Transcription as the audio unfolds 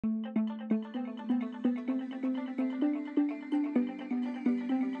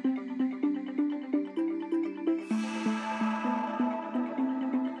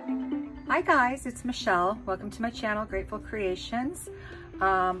Hi guys, it's Michelle. Welcome to my channel, Grateful Creations.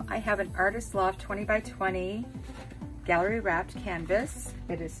 I have an Artist Loft 20 by 20 gallery wrapped canvas.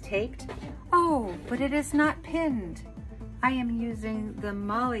 It is taped. Oh, but it is not pinned. I am using the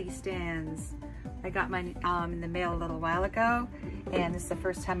Molly stands. I got mine in the mail a little while ago, and this is the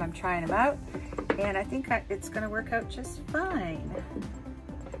first time I'm trying them out, and I think it's gonna work out just fine.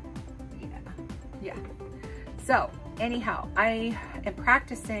 Yeah. So anyhow, I am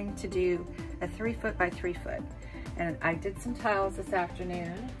practicing to do a 3 foot by 3 foot, and I did some tiles this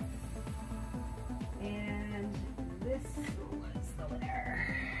afternoon, and this was the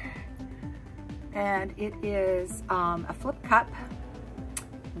winner. And it is a flip cup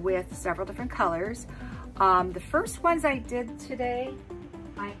with several different colors. The first ones I did today,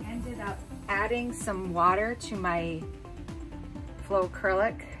 I ended up adding some water to my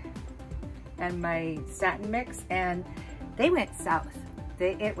Floetrol and my satin mix, and they went south.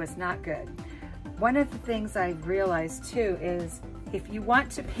 It was not good. One of the things I realized too is if you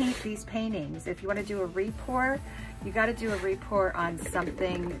want to paint these paintings, if you want to do a repour, you got to do a repour on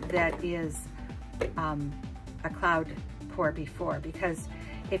something that is a cloud pour before, because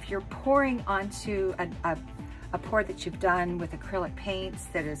if you're pouring onto a pour that you've done with acrylic paints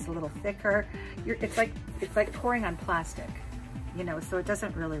that is a little thicker, it's like pouring on plastic, you know, so it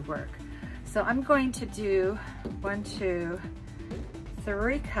doesn't really work. So I'm going to do 1, 2,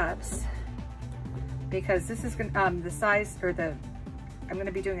 3 cups, because this is gonna, the size, or I'm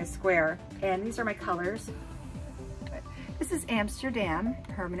gonna be doing a square, and these are my colors. This is Amsterdam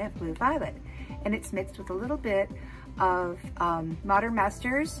Permanent Blue Violet, and it's mixed with a little bit of Modern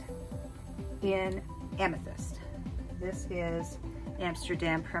Masters in Amethyst. This is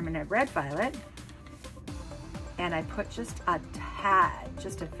Amsterdam Permanent Red Violet, and I put just a tad,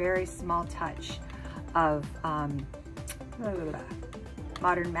 just a very small touch of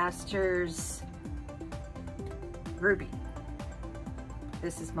Modern Masters Ruby.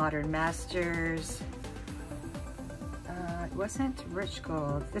 This is Modern Masters, it wasn't rich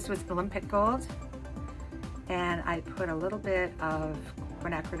gold, this was Olympic gold, and I put a little bit of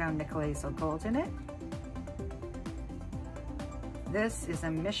quinacridone nickel azo gold in it. This is a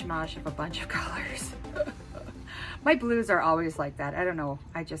mishmash of a bunch of colors. My blues are always like that. I don't know,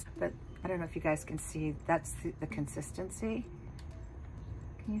 but I don't know if you guys can see, that's the consistency.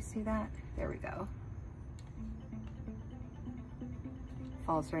 Can you see that? There we go.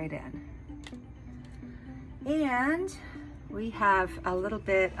 Falls right in. And we have a little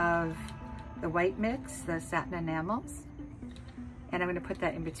bit of the white mix, the satin enamels, and I'm going to put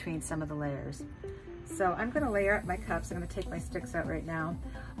that in between some of the layers. So I'm going to layer up my cups. I'm going to take my sticks out right now.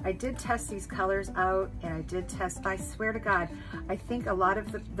 I did test these colors out, and I did test, I swear to God, I think a lot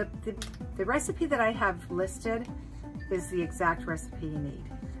of the recipe that I have listed is the exact recipe you need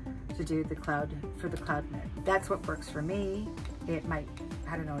to do the cloud, for the cloud knit. That's what works for me. It might,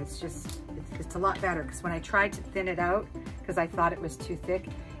 I don't know, it's a lot better, because when I tried to thin it out, because I thought it was too thick,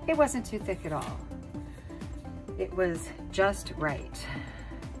 it wasn't too thick at all. It was just right.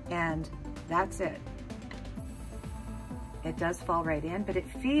 And that's it. It does fall right in, but it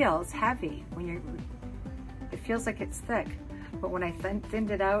feels heavy when it feels like it's thick. But when I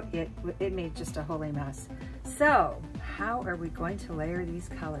thinned it out, it made just a holy mess. So how are we going to layer these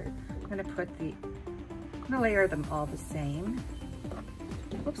colors? I'm gonna layer them all the same.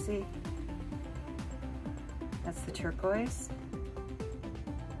 Whoopsie. That's the turquoise.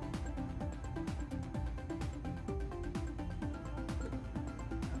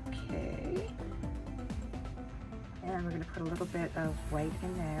 Okay. And we're gonna put a little bit of white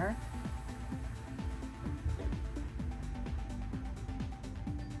in there.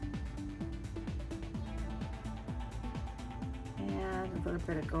 And a little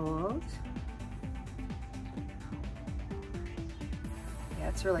bit of gold. Yeah,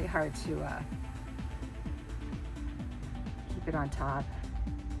 it's really hard to keep it on top.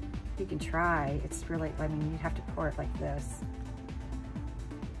 You can try, it's really, I mean, you'd have to pour it like this.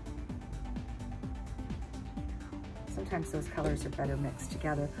 Sometimes those colors are better mixed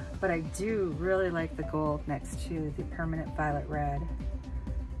together, but I do really like the gold next to the permanent violet red.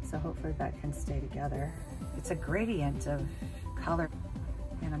 So hopefully that can stay together. It's a gradient of color.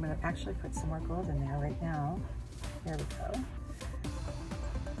 And I'm gonna actually put some more gold in there right now. There we go.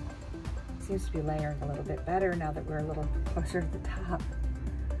 Seems to be layering a little bit better now that we're a little closer to the top.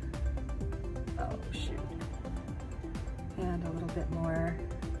 Oh shoot. And a little bit more.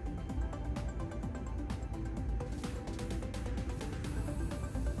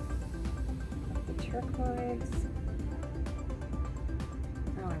 The turquoise.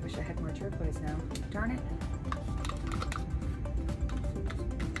 Oh, I wish I had more turquoise now. Darn it.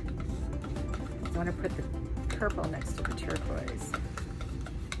 want to put the purple next to the turquoise.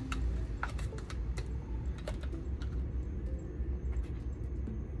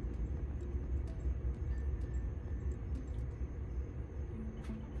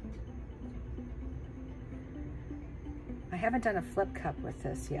 I haven't done a flip cup with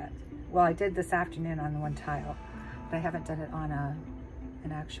this yet. Well, I did this afternoon on one tile, but I haven't done it on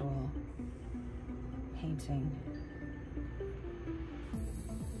an actual painting.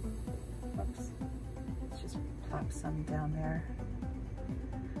 Whoops. Let's just plop some down there.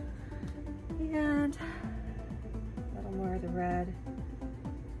 And a little more of the red,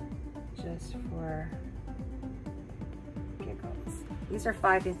 just for giggles. These are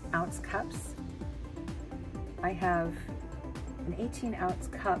 5-ounce cups. I have an 18-ounce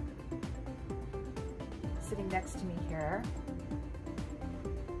cup sitting next to me here,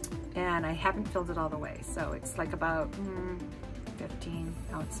 and I haven't filled it all the way, so it's like about 15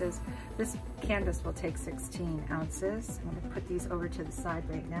 ounces. This canvas will take 16 ounces. I'm going to put these over to the side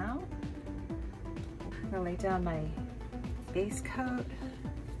right now. I'm going to lay down my base coat.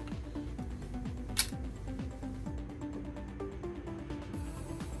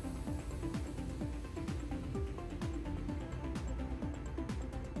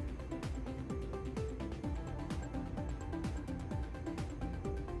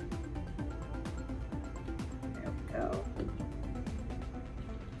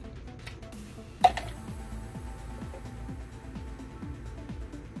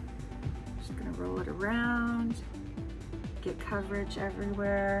 Roll it around, get coverage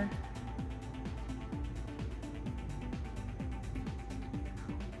everywhere.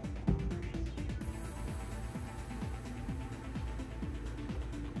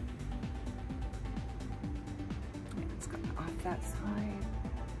 Let's go off that side,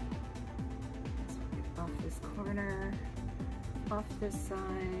 off this corner, off this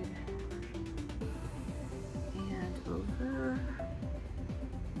side, and over.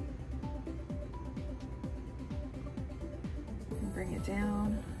 Bring it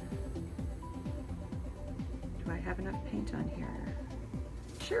down. Do I have enough paint on here?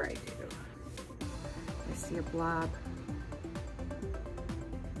 Sure I do. I see a blob.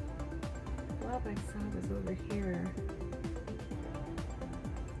 The blob I saw was over here.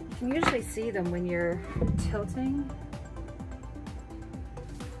 You can usually see them when you're tilting.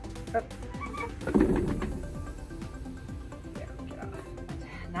 Oh. There, get off.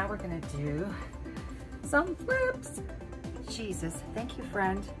 Now we're gonna do some flips. Jesus, thank you,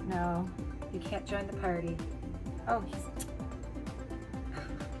 friend. No, you can't join the party. Oh, he's...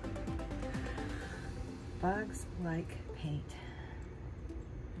 Bugs like paint.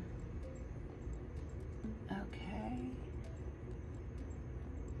 Okay.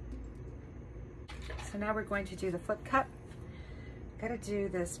 So now we're going to do the flip cup. Gotta do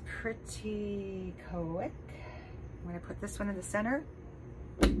this pretty quick. I'm gonna put this one in the center.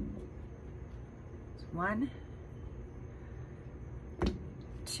 1,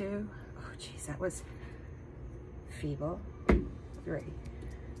 2, oh geez, that was feeble. 3.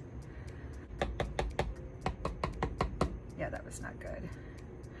 Yeah, that was not good.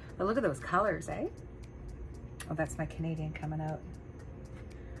 But look at those colors, eh? Oh, that's my Canadian coming out.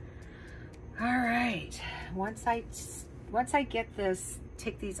 All right, once I get this,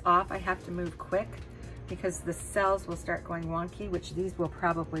 take these off, I have to move quick because the cells will start going wonky, which these will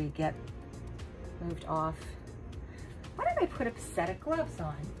probably get moved off. Why don't I put a set of gloves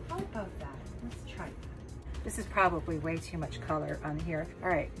on? How about that? Let's try that. This is probably way too much color on here. All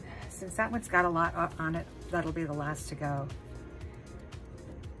right, since that one's got a lot on it, that'll be the last to go.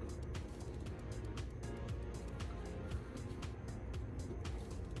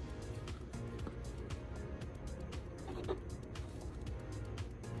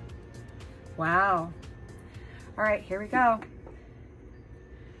 Wow. All right, here we go.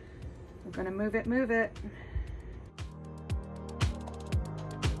 We're gonna move it, move it.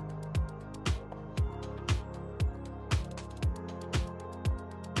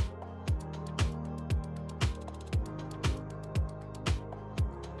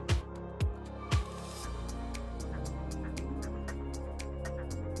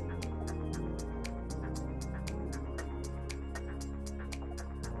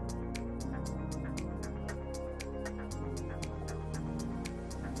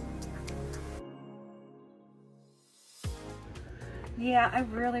 Yeah, I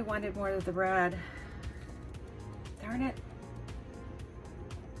really wanted more of the red. Darn it.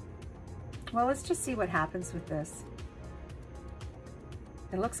 Well, let's just see what happens with this.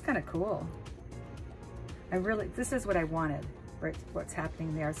 It looks kind of cool. This is what I wanted, right? What's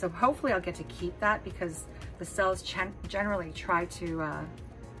happening there. So hopefully I'll get to keep that because the cells generally try to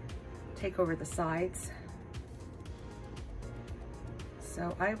take over the sides.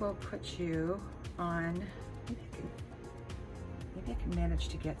 So I will put you on, maybe I can manage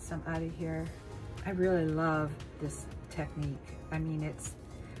to get some out of here. I really love this technique. I mean,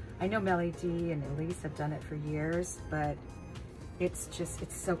 I know Melly D and Elise have done it for years, but it's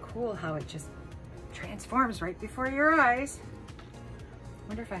so cool how it just transforms right before your eyes. I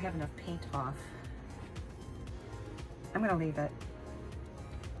wonder if I have enough paint off. I'm gonna leave it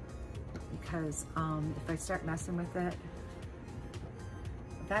because if I start messing with it,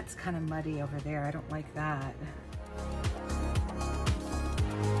 that's kind of muddy over there. I don't like that.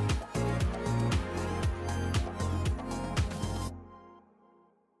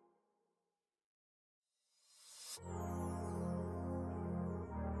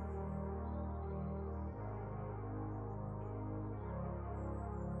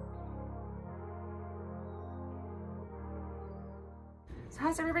 So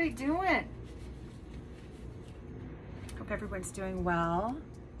how's everybody doing? Hope everyone's doing well.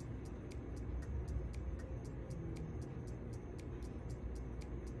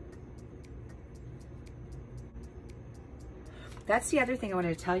 That's the other thing I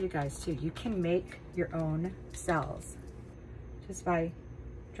wanted to tell you guys too. You can make your own cells just by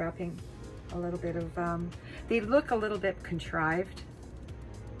dropping a little bit of, they look a little bit contrived.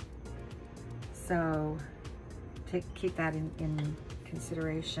 So keep that in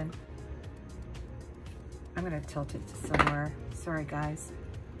consideration. I'm gonna tilt it to somewhere. Sorry guys.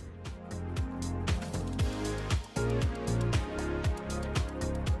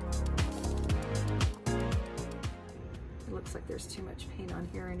 Looks like there's too much paint on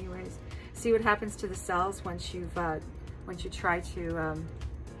here anyways. See what happens to the cells once you try to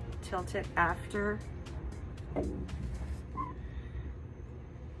tilt it after. You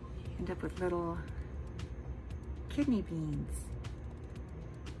end up with little kidney beans.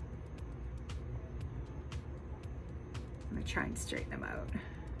 I'm gonna try and straighten them out.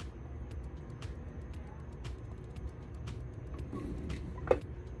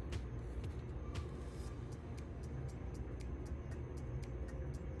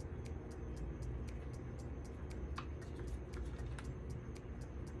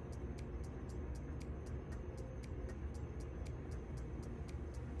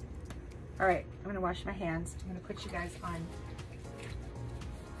 All right, I'm gonna wash my hands. I'm gonna put you guys on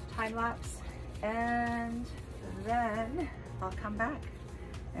time lapse and then I'll come back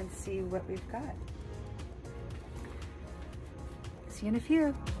and see what we've got. See you in a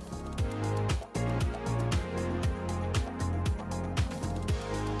few.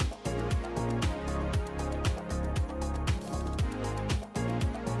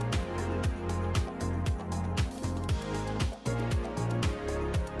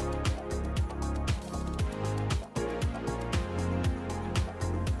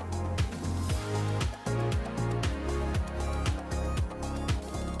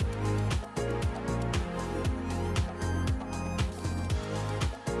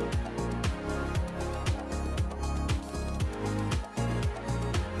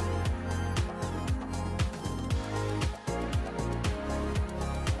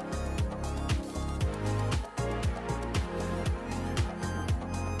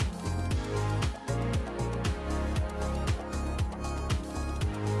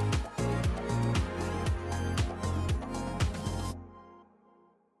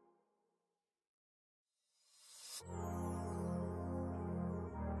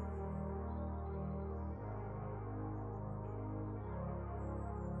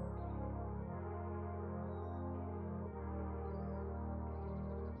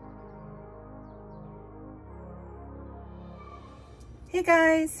 Hey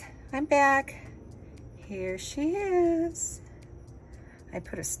guys, I'm back. Here she is. I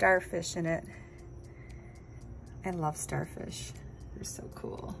put a starfish in it. I love starfish. They're so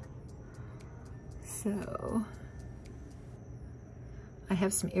cool. So, I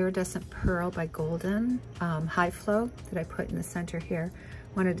have some iridescent pearl by Golden, high flow that I put in the center here.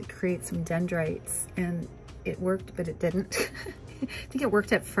 Wanted to create some dendrites and it worked, but it didn't. I think it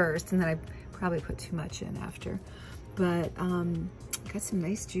worked at first and then I probably put too much in after. But got some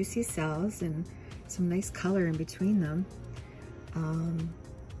nice juicy cells and some nice color in between them. And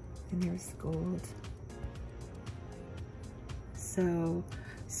there's gold. So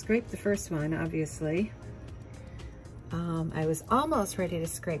scrape the first one, obviously. I was almost ready to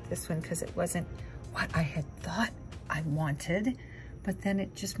scrape this one because it wasn't what I had thought I wanted, but then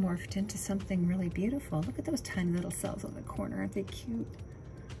it just morphed into something really beautiful. Look at those tiny little cells on the corner, aren't they cute?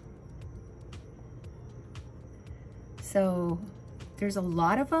 So there's a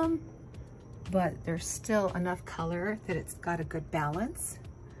lot of them, but there's still enough color that it's got a good balance.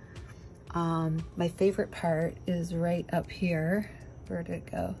 My favorite part is right up here. Where did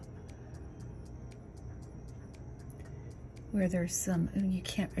it go? Where there's some, you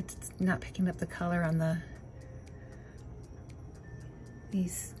can't, it's not picking up the color on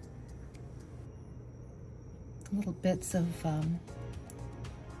these little bits of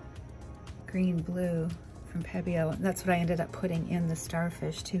green blue from Pebeo. And that's what I ended up putting in the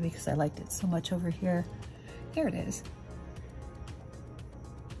starfish too, because I liked it so much over here. There it is.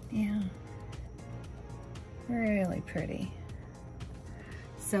 Yeah, really pretty.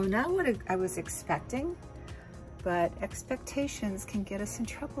 So not what I was expecting, but expectations can get us in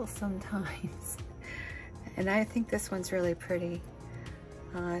trouble sometimes. And I think this one's really pretty.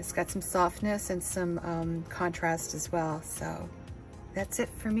 It's got some softness and some contrast as well. So that's it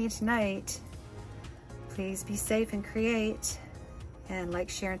for me tonight. Please be safe and create, and like,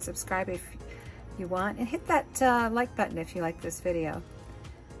 share, and subscribe if you want, and hit that like button if you like this video.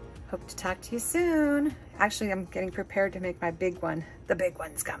 Hope to talk to you soon. Actually, I'm getting prepared to make my big one. The big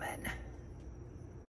one's coming.